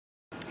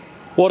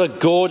What a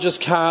gorgeous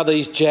car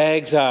these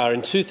Jags are.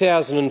 In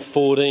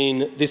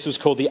 2014, this was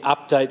called the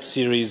Update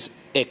Series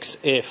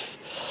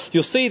XF.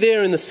 You'll see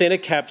there in the centre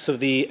caps of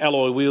the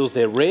alloy wheels,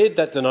 they're red.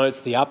 That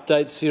denotes the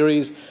Update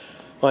Series.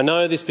 I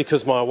know this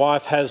because my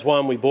wife has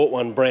one. We bought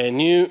one brand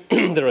new.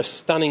 They're a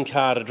stunning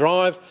car to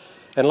drive.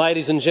 And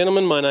ladies and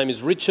gentlemen, my name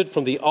is Richard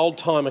from the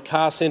Oldtimer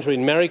Car Centre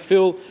in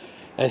Marrickville.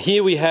 And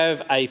here we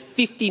have a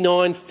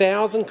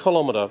 59,000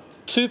 kilometre,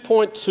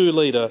 2.2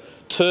 litre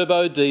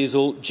turbo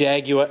diesel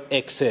Jaguar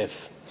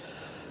XF.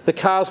 The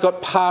car's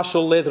got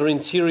partial leather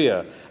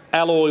interior,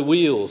 alloy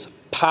wheels,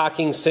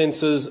 parking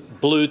sensors,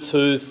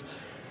 Bluetooth.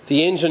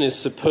 The engine is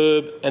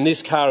superb, and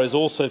this car is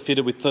also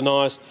fitted with the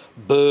nice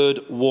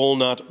bird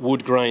walnut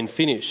wood grain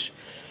finish.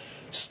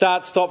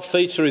 Start-stop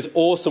feature is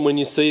awesome when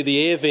you see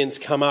the air vents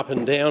come up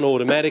and down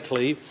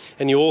automatically,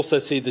 and you also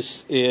see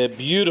this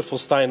beautiful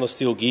stainless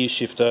steel gear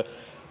shifter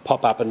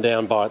pop up and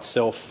down by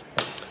itself.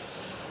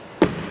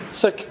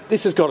 So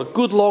this has got a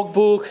good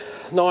logbook,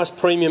 nice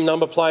premium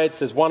number plates.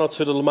 There's one or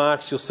two little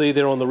marks you'll see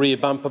there on the rear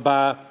bumper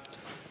bar.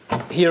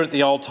 Here at the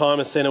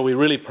Oldtimer Centre, we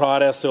really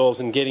pride ourselves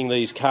in getting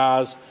these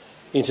cars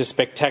into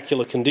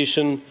spectacular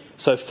condition,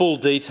 so full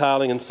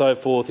detailing and so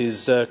forth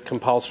is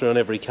compulsory on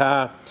every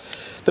car.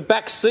 The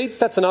back seats,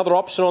 that's another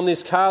option on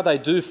this car. They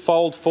do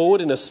fold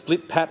forward in a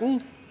split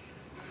pattern.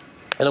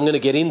 And I'm going to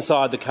get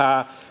inside the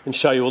car and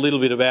show you a little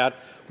bit about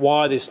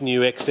why this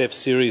new XF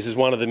series is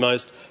one of the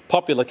most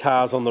popular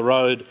cars on the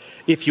road.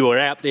 If you are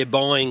out there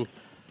buying,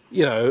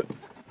 you know,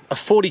 a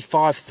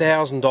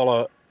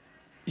 $45,000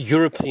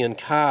 European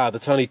car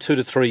that's only 2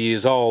 to 3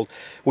 years old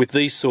with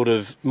these sort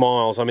of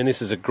miles, I mean,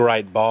 this is a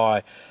great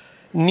buy.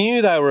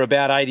 New, they were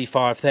about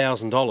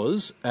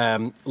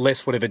 $85,000,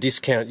 less whatever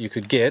discount you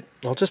could get.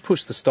 I'll just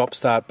push the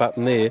stop-start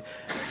button there.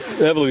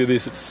 Have a look at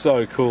this, it's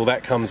so cool.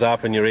 That comes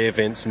up and your air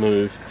vents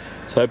move.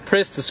 So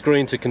press the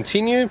screen to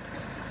continue.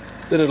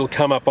 Then it'll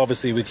come up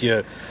obviously with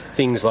your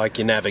things like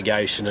your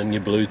navigation and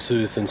your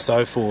Bluetooth and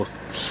so forth.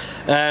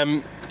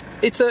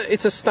 It's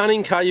a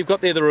stunning car. You've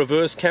got there the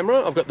reverse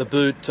camera. I've got the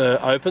boot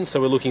open,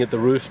 so we're looking at the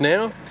roof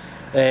now.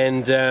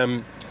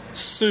 And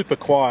super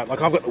quiet.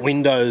 Like, I've got the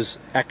windows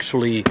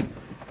actually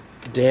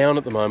down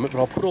at the moment, but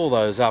I'll put all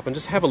those up and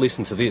just have a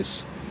listen to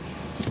this.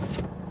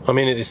 I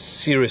mean, it is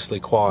seriously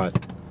quiet.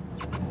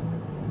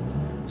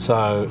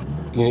 So,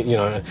 you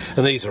know,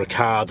 and these are a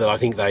car that I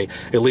think they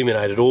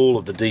eliminated all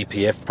of the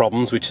DPF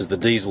problems, which is the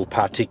diesel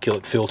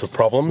particulate filter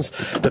problems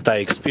that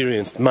they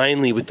experienced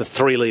mainly with the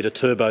 3-litre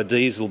turbo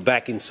diesel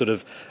back in sort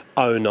of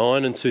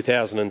 09 and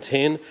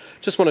 2010.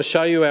 Just want to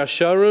show you our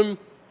showroom.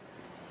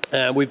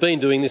 We've been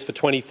doing this for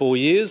 24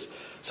 years,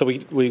 so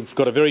we've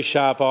got a very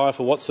sharp eye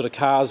for what sort of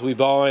cars we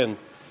buy, and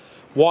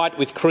white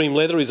with cream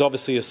leather is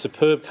obviously a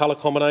superb colour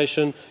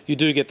combination. You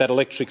do get that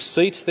electric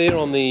seats there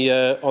on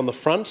the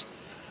front.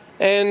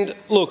 And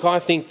look, I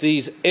think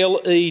these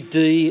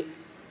LED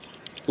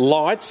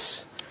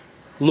lights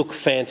look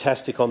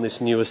fantastic on this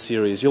newer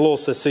series. You'll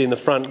also see in the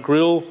front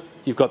grille,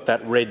 you've got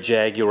that red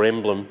Jaguar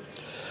emblem.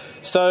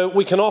 So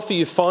we can offer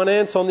you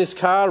finance on this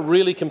car,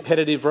 really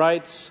competitive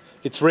rates.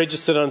 It's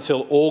registered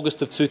until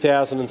August of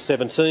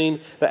 2017.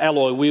 The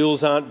alloy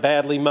wheels aren't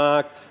badly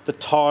marked, the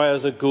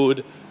tyres are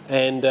good,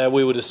 and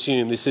we would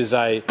assume this is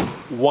a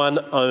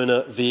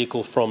one-owner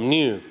vehicle from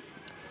new.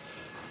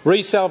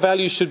 Resale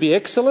value should be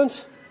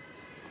excellent.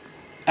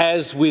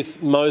 As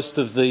with most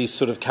of these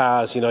sort of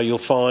cars, you know, you'll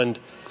find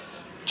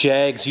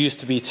Jags used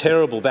to be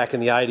terrible back in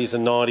the 80s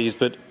and 90s,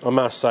 but I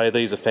must say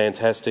these are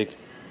fantastic.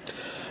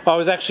 I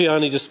was actually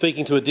only just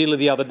speaking to a dealer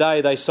the other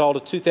day. They sold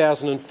a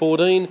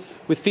 2014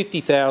 with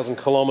 50,000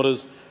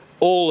 kilometres.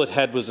 All it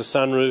had was a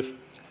sunroof.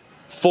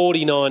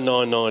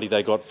 $49,990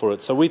 they got for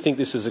it. So we think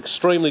this is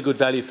extremely good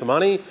value for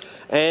money.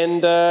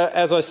 And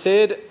as I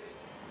said,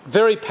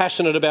 very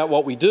passionate about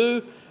what we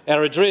do.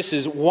 Our address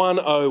is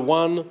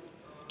 101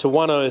 to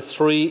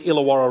 103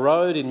 Illawarra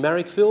Road in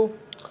Marrickville.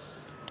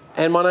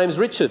 And my name's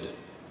Richard,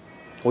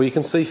 or you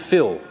can see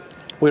Phil.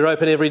 We're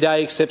open every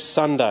day except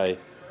Sunday.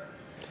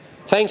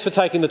 Thanks for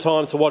taking the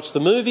time to watch the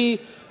movie,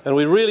 and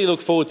we really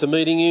look forward to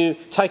meeting you,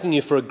 taking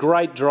you for a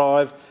great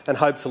drive, and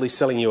hopefully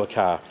selling you a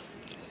car.